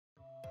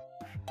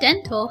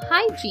Dental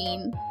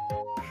hygiene.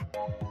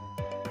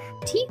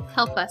 Teeth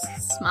help us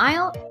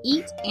smile,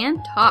 eat, and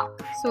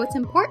talk, so it's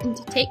important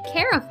to take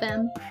care of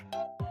them.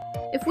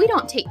 If we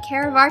don't take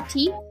care of our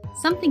teeth,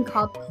 something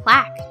called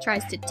plaque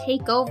tries to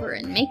take over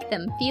and make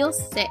them feel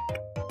sick.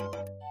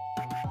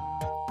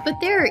 But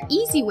there are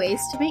easy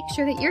ways to make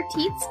sure that your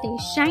teeth stay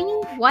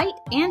shiny, white,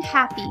 and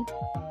happy.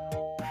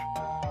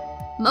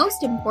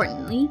 Most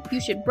importantly, you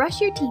should brush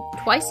your teeth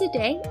twice a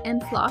day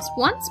and floss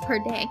once per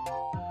day.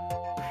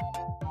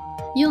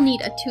 You'll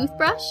need a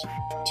toothbrush,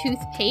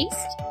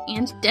 toothpaste,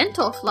 and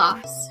dental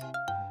floss.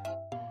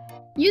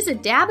 Use a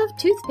dab of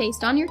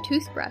toothpaste on your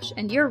toothbrush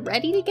and you're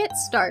ready to get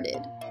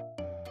started.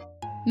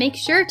 Make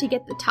sure to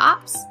get the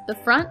tops, the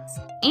fronts,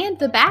 and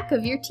the back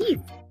of your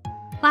teeth.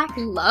 Plaque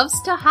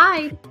loves to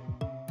hide.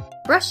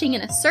 Brushing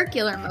in a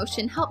circular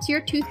motion helps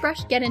your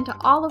toothbrush get into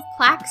all of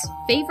plaque's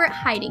favorite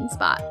hiding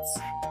spots.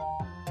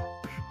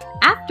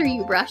 After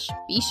you brush,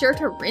 be sure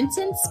to rinse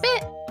and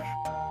spit.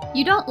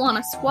 You don't want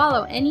to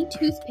swallow any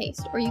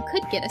toothpaste or you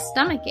could get a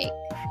stomachache.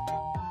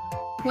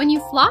 When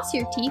you floss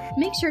your teeth,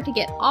 make sure to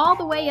get all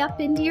the way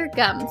up into your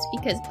gums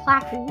because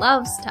plaque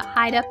loves to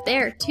hide up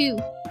there too.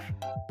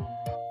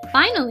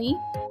 Finally,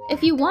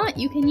 if you want,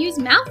 you can use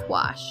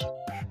mouthwash.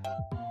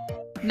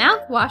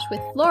 Mouthwash with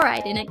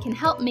fluoride in it can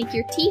help make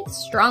your teeth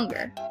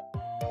stronger.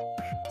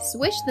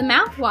 Swish the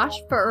mouthwash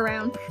for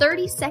around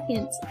 30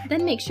 seconds,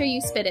 then make sure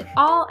you spit it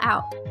all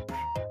out.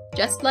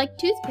 Just like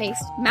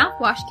toothpaste,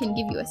 mouthwash can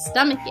give you a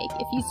stomachache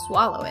if you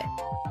swallow it.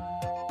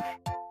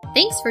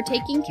 Thanks for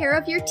taking care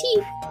of your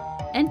teeth,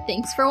 and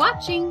thanks for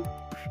watching!